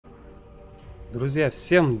Друзья,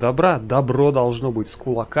 всем добра, добро должно быть с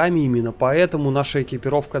кулаками, именно поэтому наша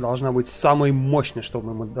экипировка должна быть самой мощной,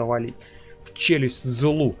 чтобы мы давали в челюсть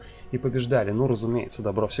злу и побеждали. Ну, разумеется,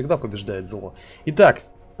 добро всегда побеждает зло. Итак,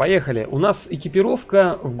 поехали. У нас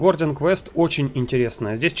экипировка в Gordian Quest очень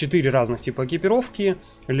интересная. Здесь 4 разных типа экипировки.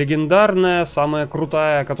 Легендарная, самая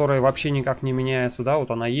крутая, которая вообще никак не меняется, да, вот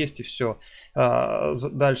она есть и все.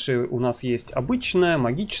 Дальше у нас есть обычная,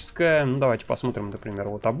 магическая. Ну, давайте посмотрим, например,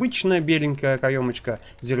 вот обычная беленькая каемочка,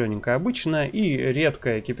 зелененькая обычная и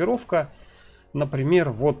редкая экипировка. Например,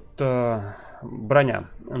 вот броня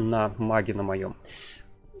на маге на моем.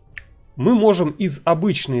 Мы можем из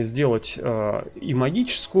обычной сделать и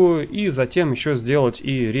магическую, и затем еще сделать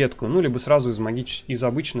и редкую. Ну, либо сразу из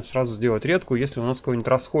обычной сразу сделать редкую, если у нас какой-нибудь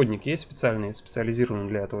расходник есть специальный, специализированный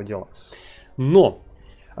для этого дела. Но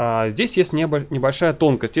здесь есть небольшая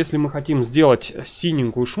тонкость. Если мы хотим сделать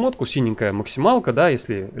синенькую шмотку, синенькая максималка, да,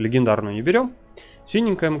 если легендарную не берем,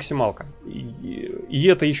 синенькая максималка. И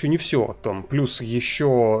это еще не все. Там, плюс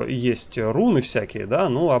еще есть руны всякие, да,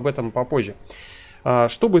 но об этом попозже.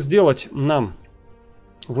 Чтобы сделать нам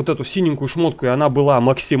вот эту синенькую шмотку, и она была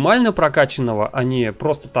максимально прокачанного, а не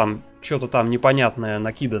просто там что-то там непонятное,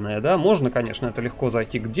 накиданное, да, можно, конечно, это легко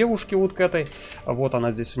зайти к девушке вот к этой, вот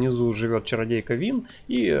она здесь внизу живет, чародейка Вин,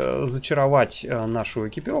 и зачаровать нашу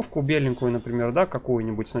экипировку беленькую, например, да,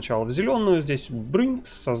 какую-нибудь сначала в зеленую здесь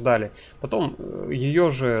брынкс создали, потом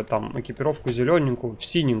ее же там экипировку зелененькую в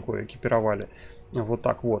синенькую экипировали. Вот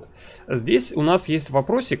так вот. Здесь у нас есть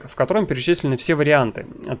вопросик, в котором перечислены все варианты.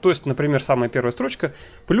 То есть, например, самая первая строчка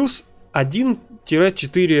плюс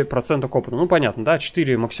 1-4% к опыту. Ну, понятно, да,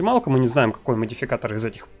 4 максималка. Мы не знаем, какой модификатор из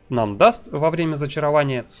этих нам даст во время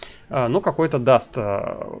зачарования. Но какой-то даст,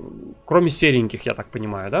 кроме сереньких, я так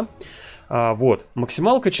понимаю, да. Вот,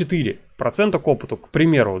 максималка 4% к опыту, к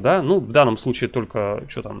примеру, да. Ну, в данном случае только,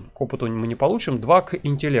 что там, к опыту мы не получим. 2 к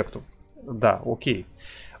интеллекту. Да, окей.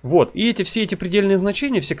 Вот, и все эти предельные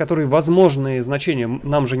значения, все которые возможные значения,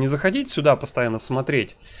 нам же не заходить сюда постоянно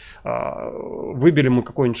смотреть, выбери мы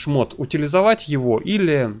какой-нибудь шмот, утилизовать его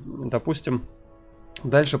или, допустим,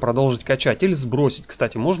 дальше продолжить качать или сбросить.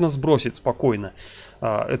 Кстати, можно сбросить спокойно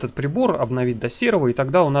этот прибор, обновить до серого, и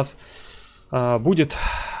тогда у нас будет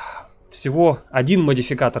всего один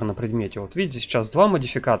модификатор на предмете. Вот видите, сейчас 2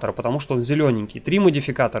 модификатора, потому что он зелененький, 3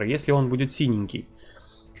 модификатора, если он будет синенький.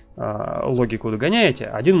 Логику догоняете.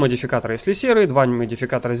 1 модификатор, если серый, 2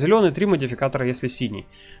 модификатора зеленый, 3 модификатора, если синий.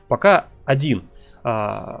 Пока 1.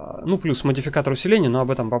 Ну, плюс модификатор усиления, но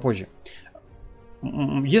об этом попозже.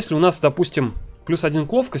 Если у нас, допустим, плюс 1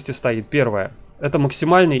 к ловкости стоит, первое, это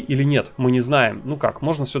максимальный или нет, мы не знаем. Ну как,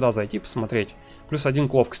 можно сюда зайти, посмотреть. Плюс 1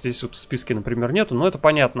 к ловкости, здесь вот в списке, например, нету, но это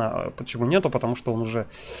понятно, почему нету, потому что он уже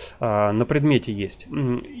на предмете есть.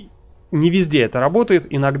 Не везде это работает,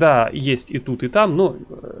 иногда есть и тут, и там, но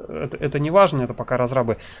это не важно, это пока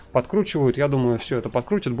разрабы подкручивают, я думаю, все это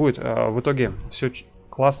подкрутят, будет в итоге все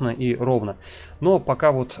классно и ровно. Но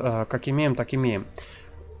пока вот как имеем, так имеем.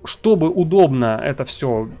 Чтобы удобно это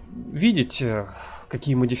все видеть,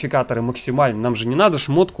 какие модификаторы максимальны, нам же не надо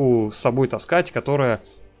шмотку с собой таскать, которая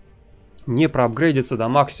не проапгрейдится до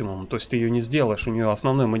максимума, то есть ты ее не сделаешь, у нее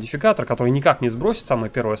основной модификатор, который никак не сбросит,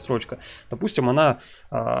 самая первая строчка, допустим, она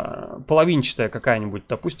половинчатая какая-нибудь,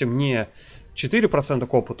 допустим, не 4%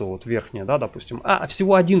 к опыту, вот верхняя, да, допустим, а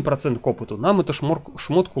всего 1% к опыту, нам эту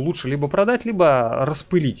шмотку лучше либо продать, либо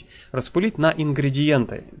распылить на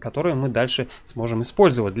ингредиенты, которые мы дальше сможем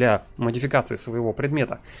использовать для модификации своего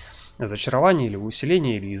предмета. Зачарования или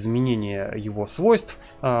усиления, или изменения его свойств,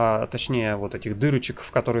 точнее вот этих дырочек, в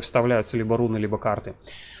которые вставляются либо руны, либо карты.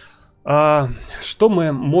 Что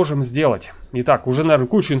мы можем сделать? Итак, уже, наверное,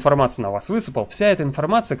 кучу информации на вас высыпал. Вся эта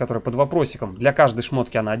информация, которая под вопросиком, для каждой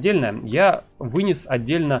шмотки она отдельная, я вынес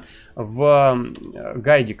отдельно в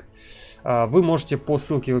гайдик. Вы можете по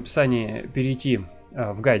ссылке в описании перейти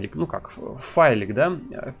в гайдик, ну как, в файлик, да,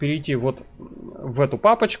 перейти вот в эту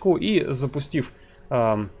папочку и запустив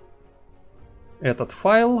этот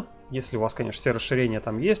файл, если у вас, конечно, все расширения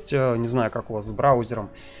там есть, не знаю, как у вас с браузером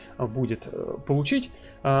будет, получить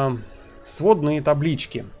сводные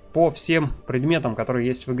таблички по всем предметам, которые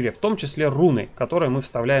есть в игре, в том числе руны, которые мы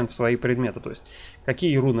вставляем в свои предметы. То есть,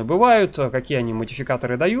 какие руны бывают, какие они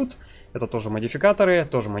модификаторы дают, это тоже модификаторы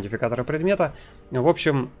предмета. В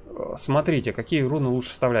общем, смотрите, какие руны лучше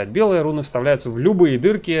вставлять. Белые руны вставляются в любые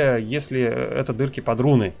дырки, если это дырки под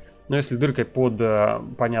руны. Но если дыркой под,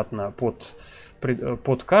 понятно,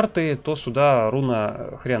 под карты, то сюда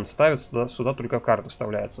руна хрен вставится, сюда только карты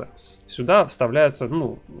вставляются. Сюда вставляются,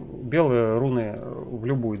 ну, белые руны в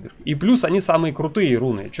любую дырку. И плюс они самые крутые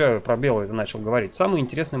руны. Че я про белые начал говорить? Самые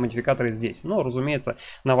интересные модификаторы здесь. Но, разумеется,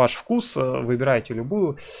 на ваш вкус выбирайте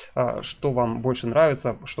любую, что вам больше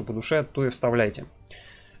нравится, что по душе, то и вставляйте.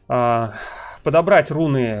 Подобрать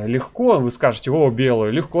руны легко, вы скажете, о,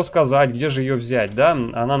 белую, легко сказать, где же ее взять, да?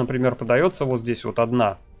 Она, например, подается вот здесь вот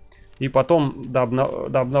одна. И потом до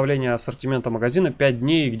обновления ассортимента магазина 5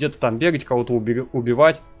 дней где-то там бегать, кого-то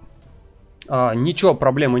убивать. Ничего,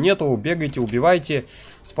 проблемы нету, бегайте, убивайте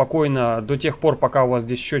спокойно до тех пор, пока у вас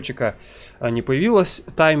здесь счетчика не появилось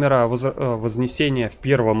таймера вознесения в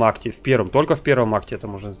первом акте, только в первом акте это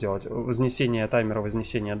можно сделать, вознесение таймера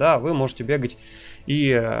вознесения, да, вы можете бегать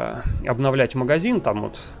и обновлять магазин, там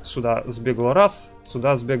вот сюда сбегал раз,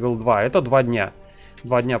 сюда сбегал два, это 2 дня.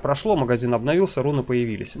 2 дня прошло, магазин обновился, руны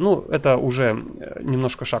появились. Ну, это уже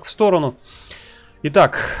немножко шаг в сторону.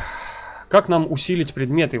 Итак, как нам усилить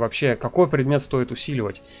предмет и вообще, какой предмет стоит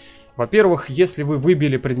усиливать? Во-первых, если вы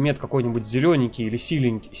выбили предмет какой-нибудь зелененький или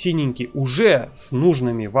синенький уже с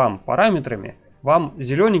нужными вам параметрами, вам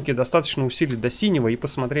зелененький достаточно усилить до синего и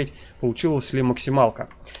посмотреть, получилась ли максималка.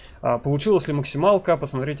 Получилась ли максималка,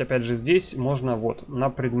 посмотреть опять же здесь можно вот на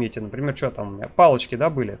предмете. Например, что там у меня? Палочки, да,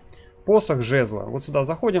 были? Посох, жезла. Вот сюда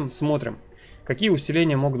заходим, смотрим, какие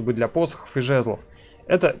усиления могут быть для посохов и жезлов.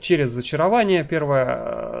 Это через зачарование,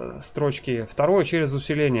 первая строчки, второе через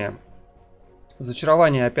усиление.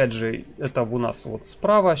 Зачарование, опять же, это у нас вот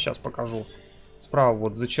справа, сейчас покажу. Справа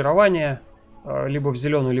вот зачарование, либо в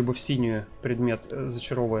зеленую, либо в синюю предмет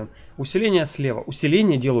зачаровываем. Усиления слева.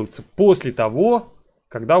 Усиления делаются после того,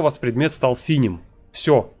 когда у вас предмет стал синим.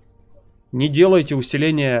 Все. Не делайте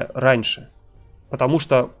усиления раньше. Потому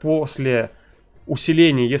что после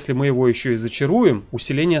усиления, если мы его еще и зачаруем,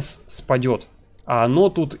 усиление спадет. А оно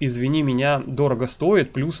тут, извини меня, дорого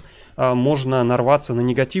стоит. Плюс можно нарваться на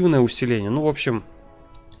негативное усиление. Ну, в общем,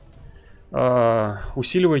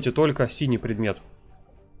 усиливайте только синий предмет.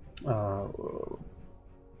 Там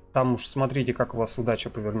уж смотрите, как у вас удача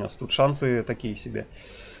повернется. Тут шансы такие себе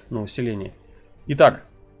на усиление. Итак.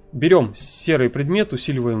 Берем серый предмет,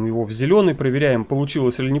 усиливаем его в зеленый, проверяем,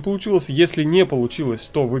 получилось или не получилось. Если не получилось,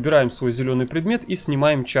 то выбираем свой зеленый предмет и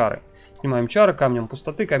снимаем чары. Снимаем чары камнем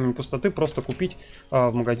пустоты. Камень пустоты просто купить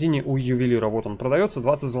в магазине у ювелира. Вот он продается,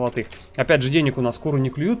 20 золотых. Опять же, денег у нас скоро не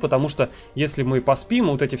клюют, потому что если мы поспим,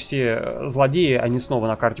 вот эти все злодеи, они снова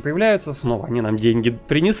на карте появляются, снова они нам деньги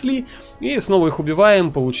принесли, и снова их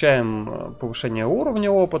убиваем, получаем повышение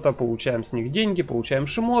уровня опыта, получаем с них деньги, получаем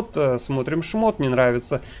шмот, смотрим шмот, не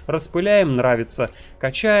нравится, распыляем, нравится,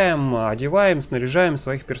 качаем, одеваем, снаряжаем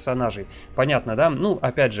своих персонажей. Понятно, да? Ну,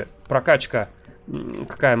 опять же, прокачка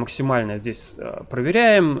какая максимальная здесь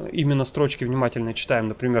проверяем, именно строчки внимательно читаем,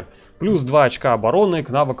 например, плюс 2 очка обороны к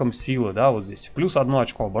навыкам силы, да, вот здесь, плюс 1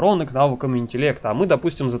 очко обороны к навыкам интеллекта, а мы,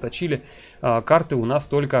 допустим, заточили карты, у нас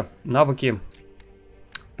только навыки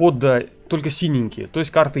только синенькие, то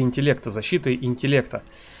есть карты интеллекта, защиты интеллекта.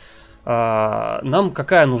 Нам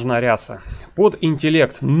какая нужна ряса? Под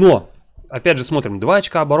интеллект, но, опять же, смотрим, 2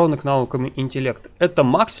 очка обороны к навыкам интеллекта, это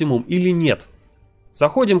максимум или нет?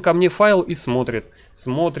 Заходим ко мне в файл и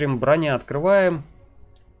смотрим, броня открываем.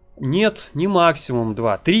 Нет, не максимум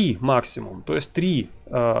 2, 3 максимум. То есть 3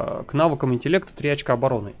 к навыкам интеллекта, 3 очка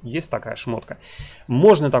обороны. Есть такая шмотка.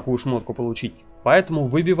 Можно такую шмотку получить. Поэтому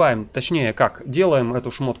выбиваем, точнее как, делаем эту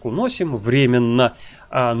шмотку, носим временно,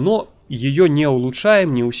 но ее не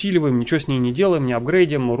улучшаем, не усиливаем, ничего с ней не делаем, не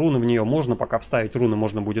апгрейдим. Руны в нее можно пока вставить, руны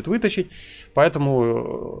можно будет вытащить.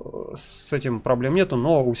 Поэтому с этим проблем нету,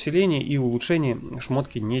 но усиление и улучшение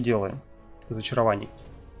шмотки не делаем. Зачарований.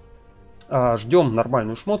 Ждем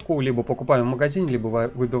нормальную шмотку, либо покупаем в магазине,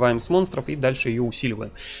 либо выбиваем с монстров и дальше ее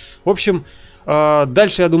усиливаем. В общем,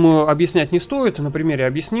 дальше, я думаю, объяснять не стоит. На примере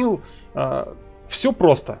объяснил. Все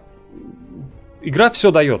просто. Игра все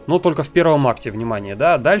дает, но только в первом акте, внимание,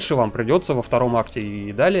 да. Дальше вам придется во втором акте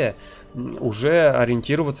и далее уже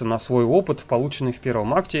ориентироваться на свой опыт, полученный в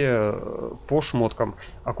первом акте по шмоткам.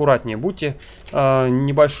 Аккуратнее будьте.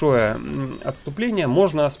 Небольшое отступление.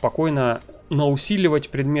 Можно спокойно наусиливать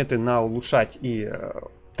предметы, наулучшать и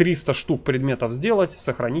 300 штук предметов сделать,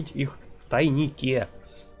 сохранить их в тайнике.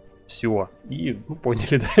 Все. И, ну,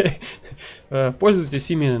 поняли, да? Пользуйтесь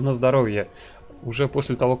ими на здоровье. уже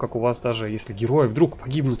после того, как у вас даже, если герои вдруг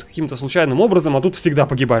погибнут каким-то случайным образом, а тут всегда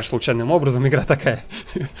погибаешь случайным образом, игра такая.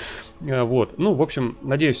 Вот, ну, в общем,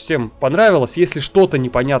 надеюсь, всем понравилось. Если что-то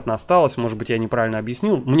непонятно осталось, может быть, я неправильно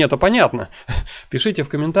объяснил, мне-то понятно. Пишите в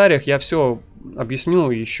комментариях, я все объясню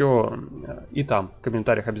еще и там в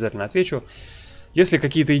комментариях обязательно отвечу. Если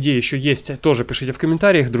какие-то идеи еще есть, тоже пишите в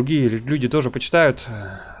комментариях, другие люди тоже почитают,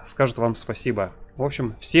 скажут вам спасибо. В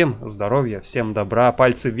общем, всем здоровья, всем добра,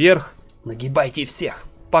 пальцы вверх, нагибайте всех.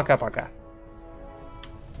 Пока-пока.